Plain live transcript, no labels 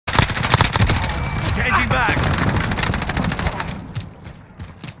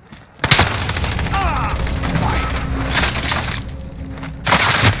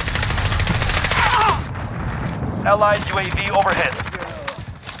Allied UAV overhead.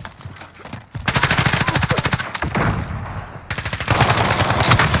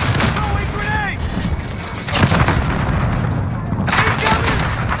 Throwing grenade! Incoming!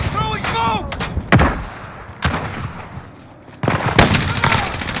 Throwing smoke!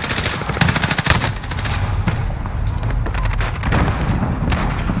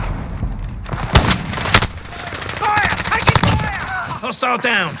 Fire! Taking fire! Hostile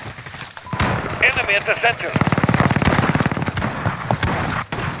down. Enemy at the center.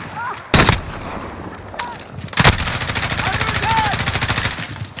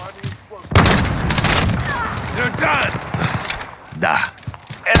 They're done. Da.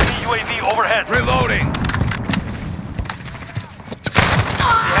 Enemy UAV overhead. Reloading.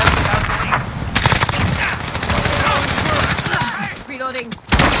 Reloading.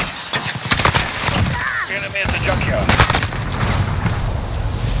 Enemy at the junkyard.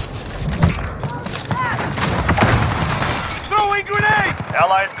 Throwing grenade!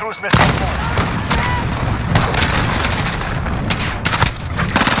 Allied cruise missile.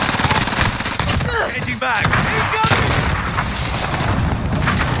 Changing back. Incoming!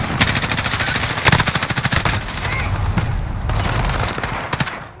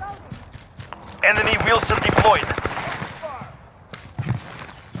 Enemy Wilson deployed.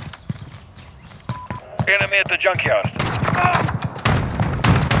 Enemy at the junkyard.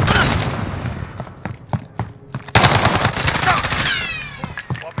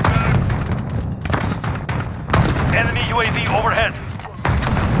 Enemy UAV overhead.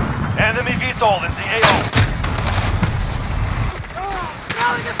 Enemy VTOL in the AO.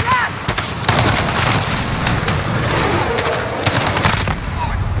 Throwing a flash!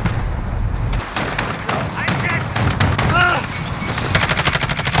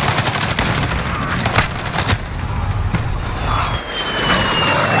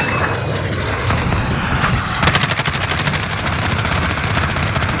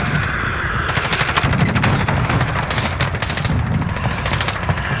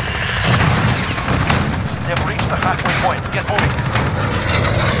 They've reached the halfway point. Get moving.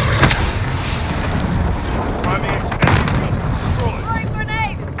 Priming expanding thrust. Destroyed. Throwing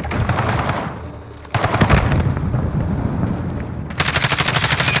grenade!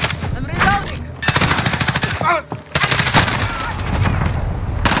 I'm reloading!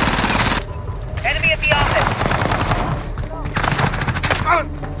 Enemy at the office.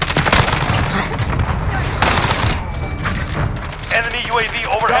 Enemy UAV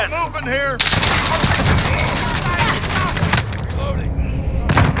overhead. Moving here!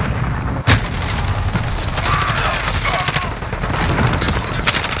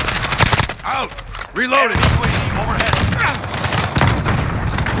 Out. Reloading. Enemy UAV overhead.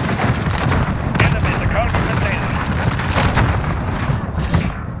 Enemy at the cargo container.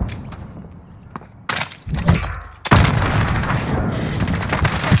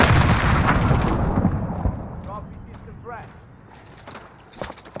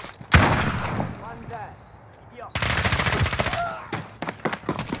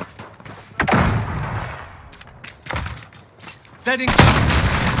 Setting.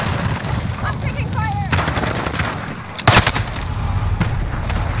 I'm taking fire!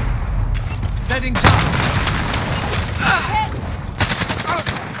 Setting top. Hit! One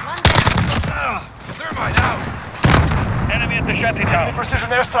down. Thermite out. Enemy at the shanty Enemy town. precision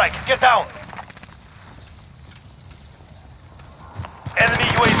airstrike. Get down. Enemy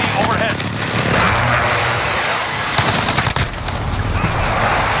UAV overhead.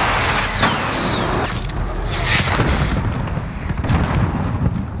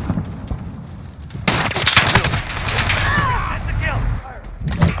 That's the kill.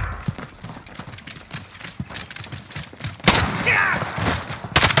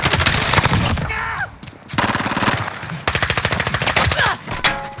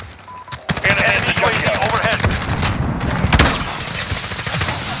 Enemy at the UAV junkyard. overhead.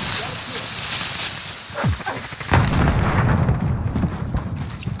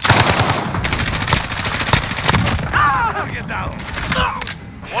 Get down.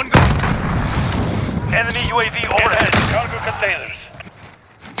 One go. Enemy UAV Enemy overhead. at the cargo containers.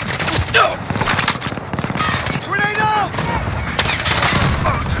 Grenade out!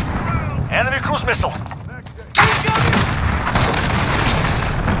 Enemy cruise missile. Incoming!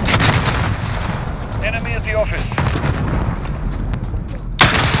 Enemy at the office.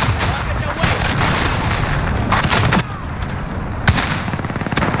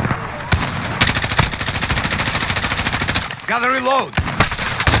 Gotta reload.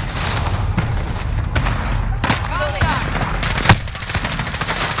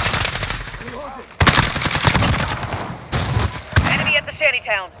 Enemy at the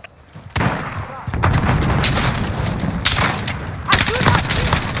shantytown.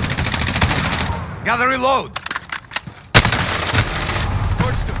 Gotta reload.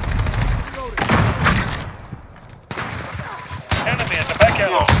 Enemy at the back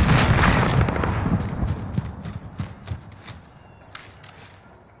alley.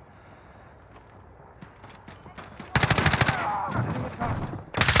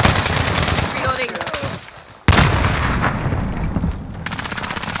 Reloading.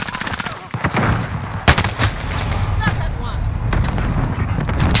 Got that one.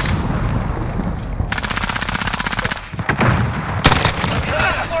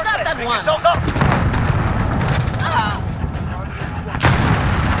 Got that Pick one. yourselves up! Ah.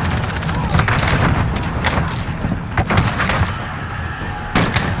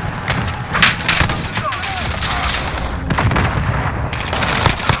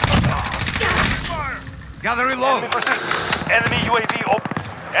 Gotta reload. Enemy UAV open.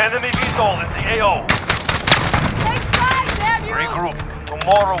 Enemy VTOL in the AO. Take side, damn you! Regroup.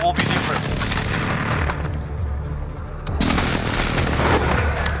 Tomorrow will be different.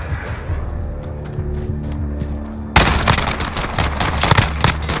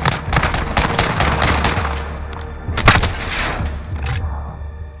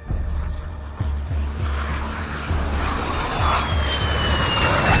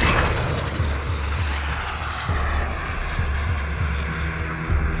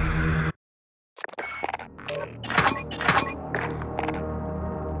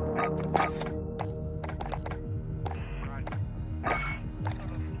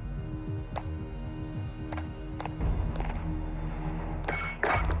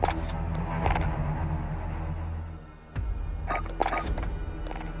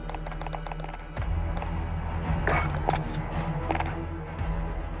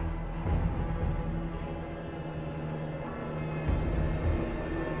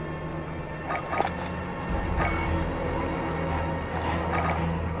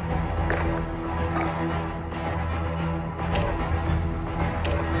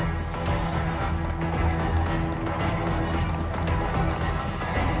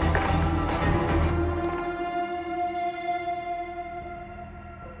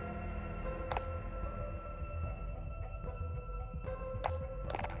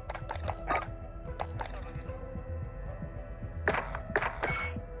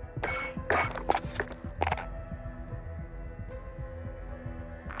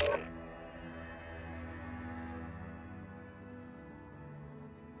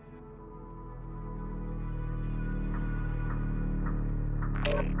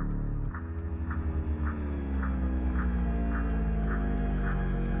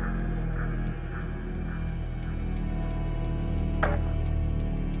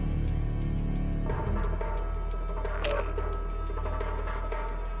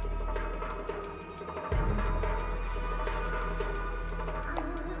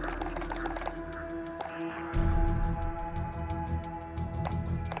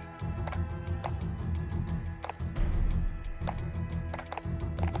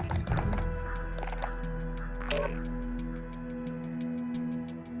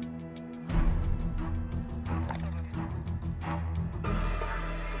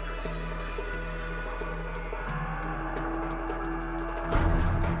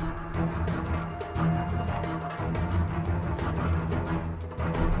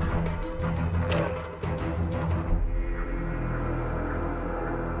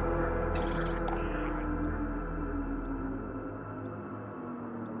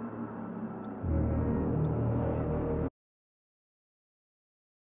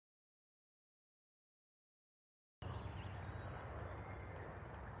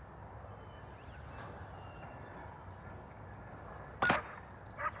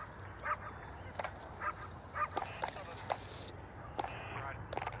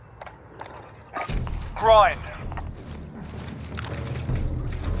 Grind.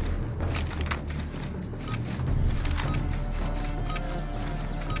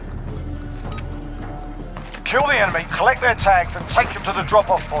 Kill the enemy, collect their tags, and take them to the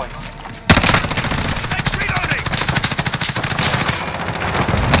drop-off points.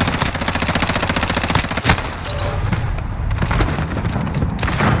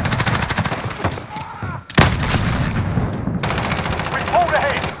 Report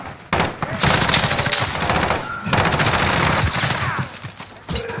ahead.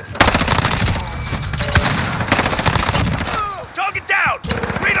 Target down!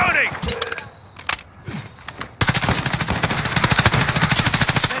 Reloading!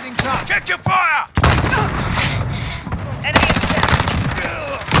 Setting top. Check your fire! Enemy in sight. Got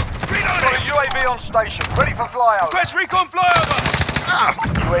a Reloading! UAV on station, ready for flyover. Press recon flyover!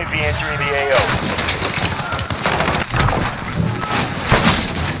 UAV entering the AO.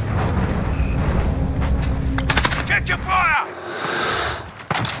 Check your fire!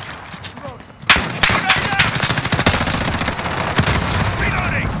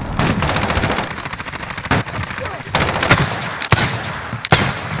 Reloading!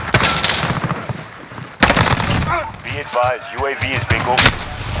 Be advised, UAV is bingo.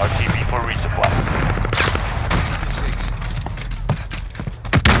 RTB for resupply.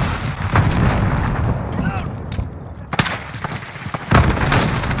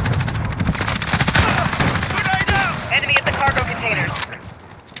 Enemy at the cargo containers.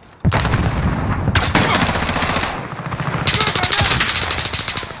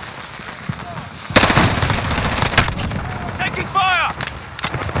 Taking fire!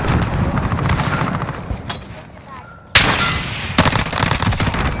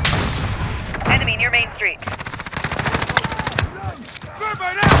 Enemy near Main Street.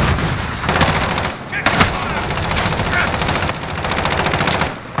 Burn out! Check your fire!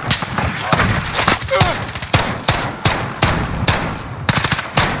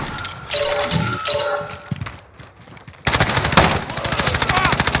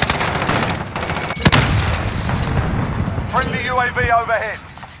 Friendly UAV overhead.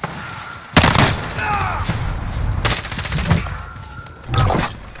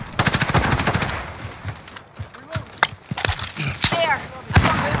 There. I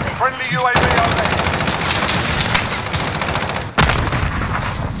got movement. Friendly UAV overhead.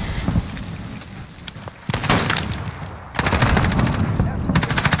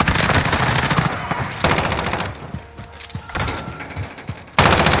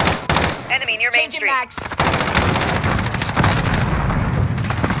 Enemy near Main Changing Street. mags.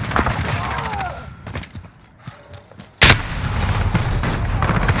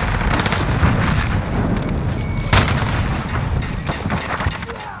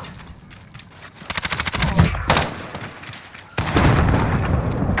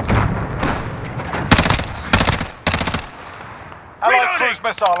 Allied Reloading. cruise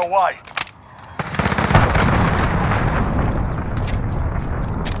missile away.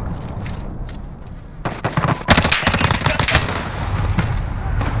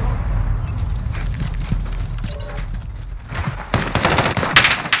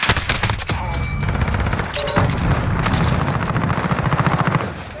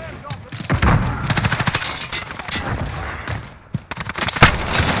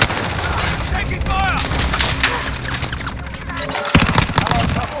 Taking fire! Allied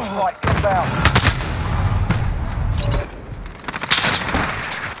custom flight inbound.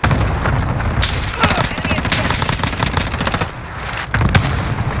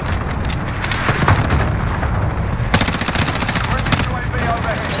 Friendly UAV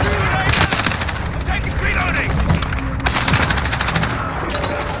overhead. I'm taking reloading!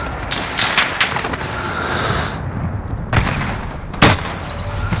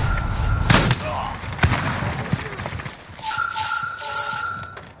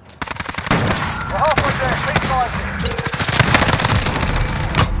 We're halfway there. Keep fighting.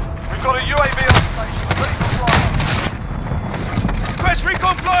 We've got a UAV on station. Ready for flight. Request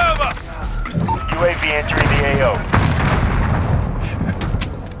recon flyover! UAV entering the AO.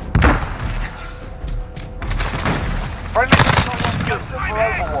 Friendly missile on for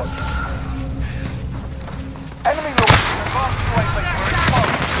Overwatch. Enemy launching advanced UAV for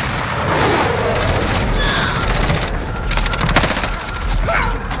explode.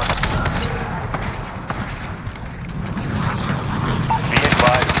 Be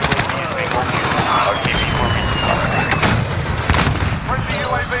advised, UAV is being overused. RTB for resupply. Friendly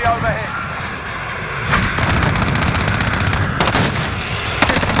UAV overhead.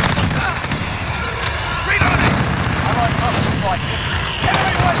 Reloading! Allied custom flight.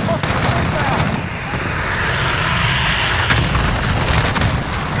 Enemy light hostiles inbound.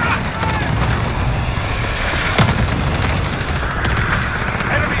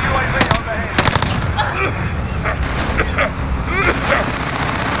 Enemy UAV overhead.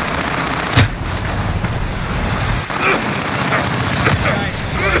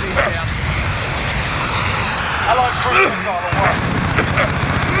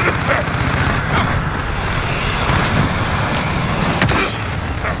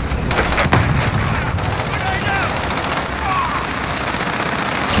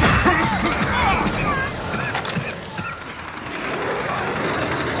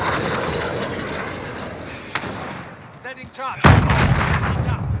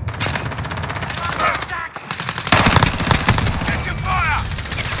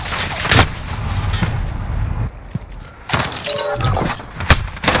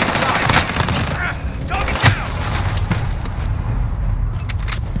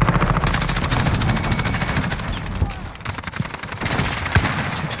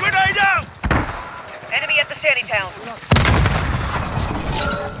 Changing towns.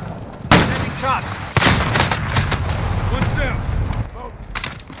 Enemy cops. What's them?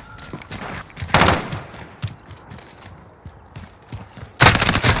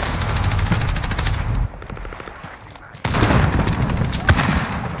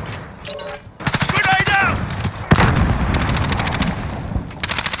 Grenade out!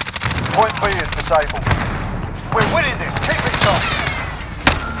 Point B is disabled. We're winning this. Keep it tight.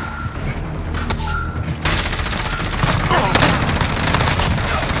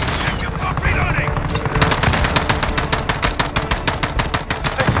 Reloading!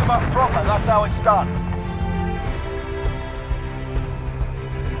 Stick them up proper. That's how it's done.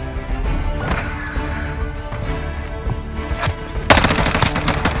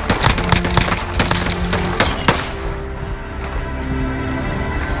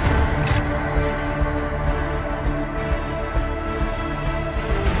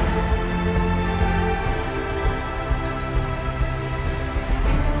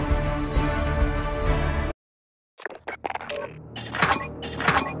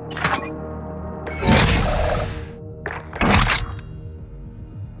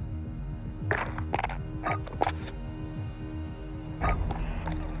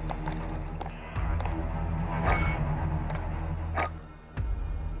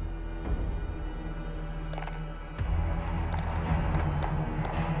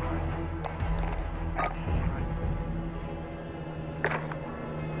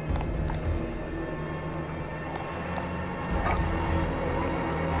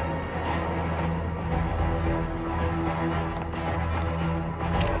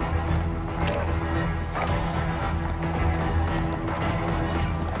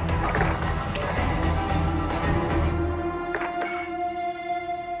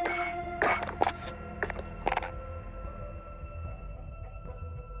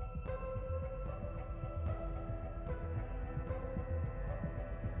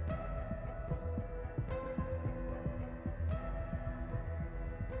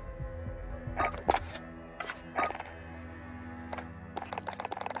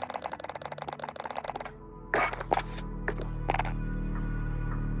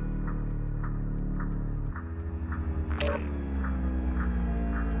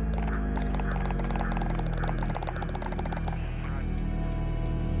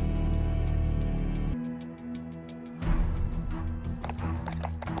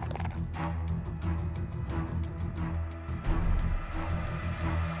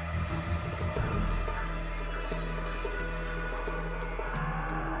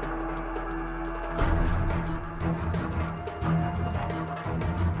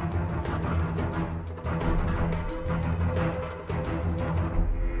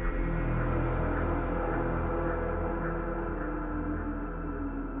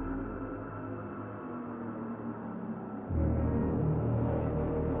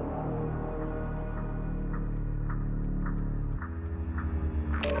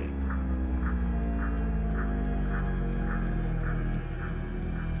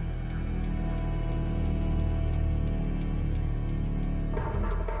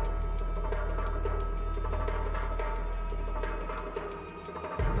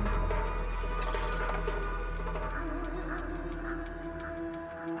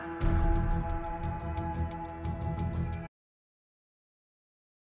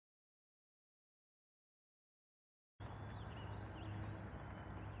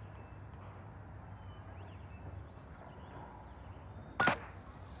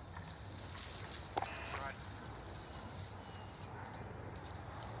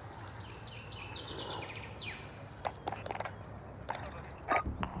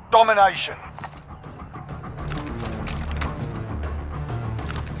 Domination.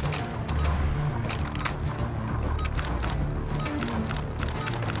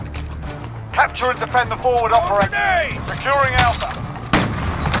 Capture and defend the forward operation. Securing Alpha.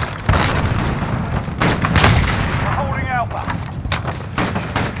 We're holding Alpha.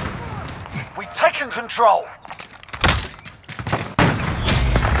 We've taken control.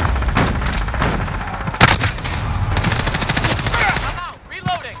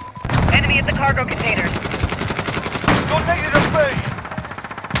 Enemy at the cargo containers. You're needed at B.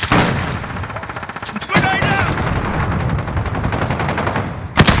 Grenade out!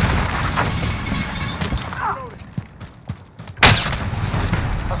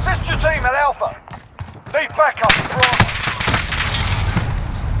 Assist your team at Alpha. Need backup at Bravo.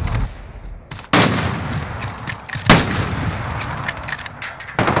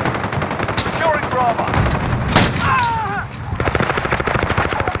 Securing Bravo.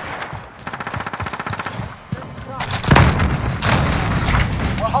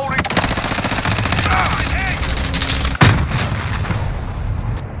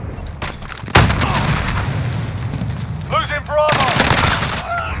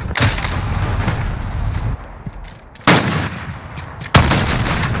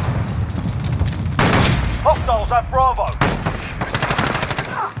 Hostiles at Bravo.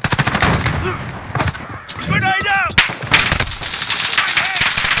 Grenade out!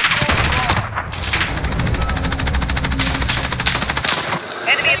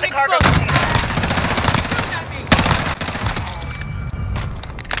 Enemy at the cargo Explosive. container. Shoot at me.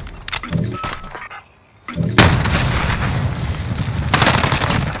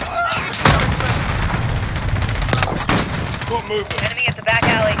 Got movement. Enemy at the back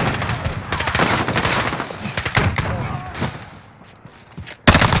alley.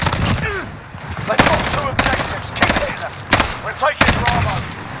 They've got 2 objectives. Keep hitting them. We're taking Bravo.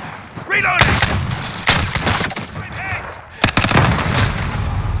 Reloading!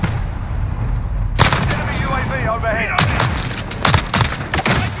 Enemy UAV overhead.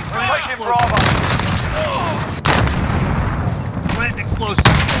 We're taking Bravo. Plant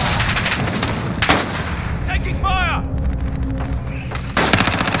explosive. Taking fire!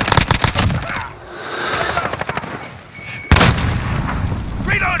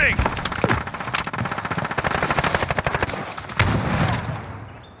 Reloading!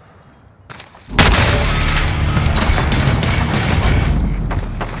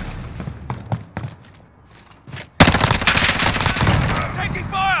 Taking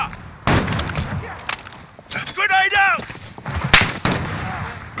fire! Grenade out!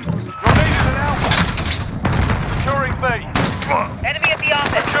 You're needed an Alpha. Securing B. Enemy at the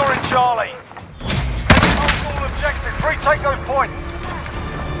office. Securing Charlie. Enemy holds all objectives. Retake those points.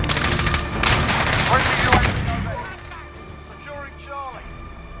 Friendly UAV overhead. Securing Charlie.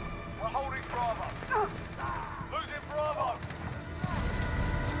 We're holding Bravo. Losing Bravo.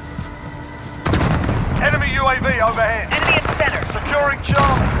 Enemy UAV overhead. Enemy at the center. Securing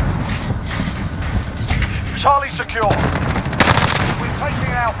Charlie. Charlie secure. We're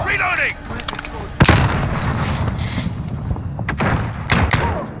taking Alpha. Reloading!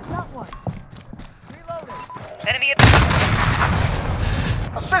 Enemy at the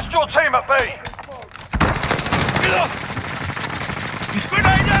Assist your team at B.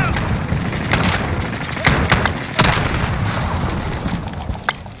 Grenade out!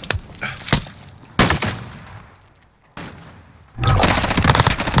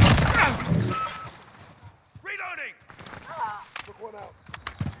 Reloading! Two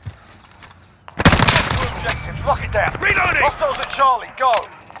objectives. Lock it down. Reloading! Hostiles at Charlie. Go.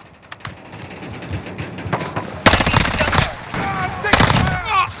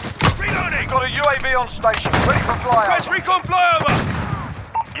 Reloading! Got a UAV on station. Ready for flyover. Press recon flyover!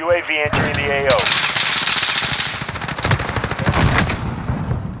 UAV entering the AO.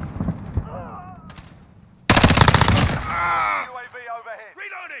 UAV overhead.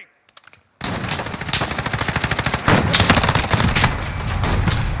 Reloading!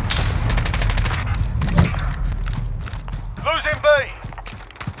 Losing B.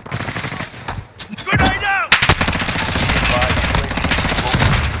 Grenade out!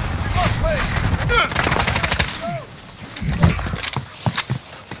 Must be.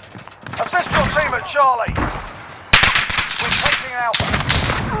 Assist your team at Charlie. We're taking Alpha.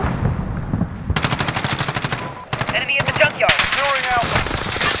 enemy at the junkyard. Securing Alpha.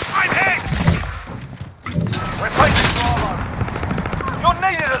 I'm hit! We're taking Bravo. You're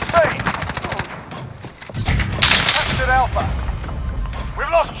needed at sea. Captured Alpha.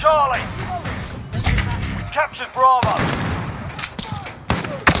 We've lost Charlie. Captured Bravo.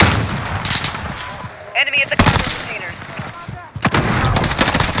 Enemy at the cargo containers.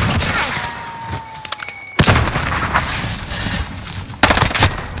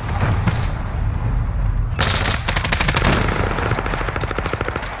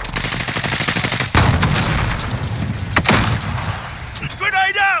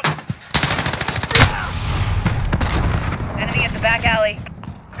 Grenade out! Enemy at the back alley.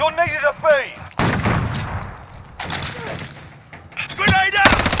 You're needed at B. Grenade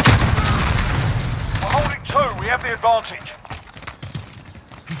out! We're holding 2. We have the advantage.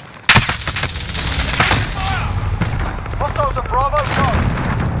 Hostiles at Bravo. Go.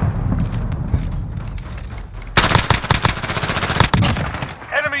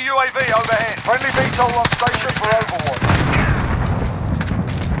 Enemy UAV overhead. Friendly VTOL on station for overwatch.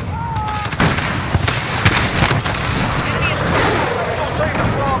 Your team at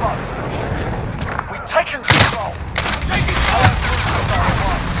Bravo. We've taken control.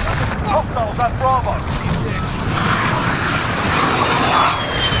 Hostiles at Bravo.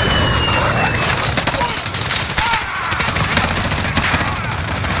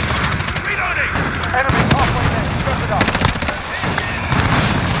 Reloading! Enemies halfway there. Step it up.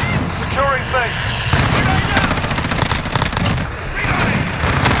 Securing B. Grenade out!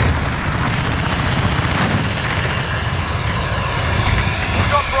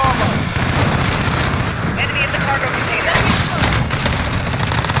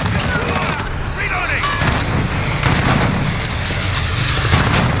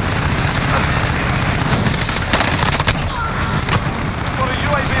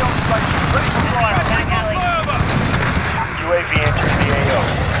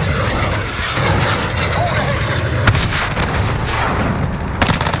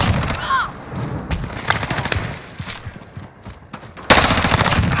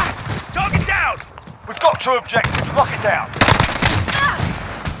 2 objectives. Lock it down.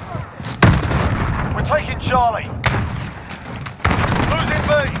 We're taking Charlie. Losing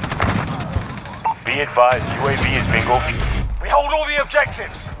B. Be advised, UAV is bingo. We hold all the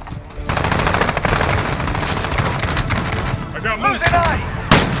objectives. I got moved. Losing A.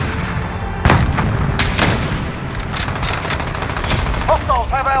 Hostiles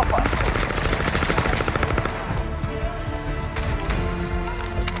have Alpha.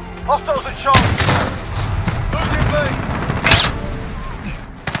 Hostiles at Charlie. Losing B.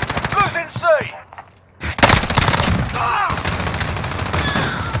 Losing C.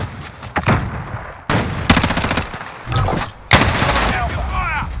 Taking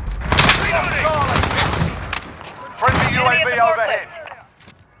fire! Reloading! Charlie. Friendly Enemy UAV at the overhead.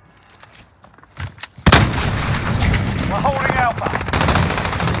 We're holding Alpha.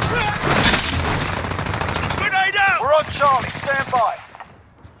 Grenade out! We're on Charlie. Stand by.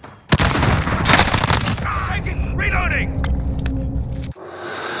 Taking... Reloading!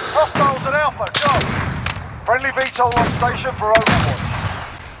 Hostiles at Alpha. Go. Friendly VTOL on station for overwatch.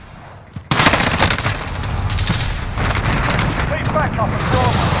 Need backup at Bravo.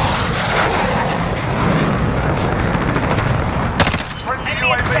 Friendly Enemy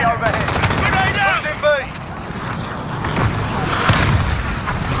UAV at overhead. Grenade out! Losing B.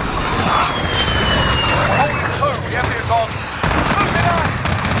 Holding 2. We have the advance. Losing A.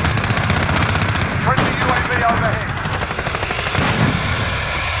 Friendly UAV overhead.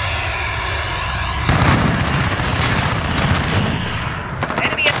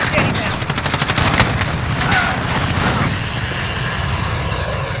 Enemy at the jetty now.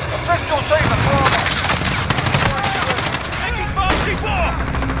 Assist your team at Bravo. Taking fire C4!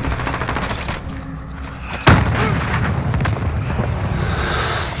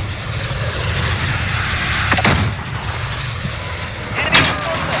 Enemy at the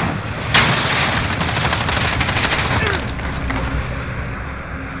forklift.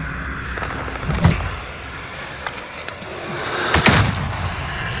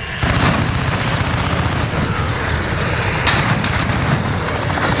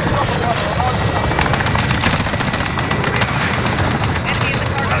 Enemy in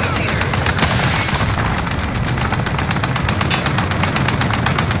the cargo container.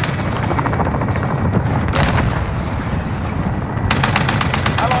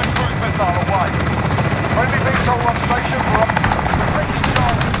 Allied cruise missile away. Friendly VTOL on station for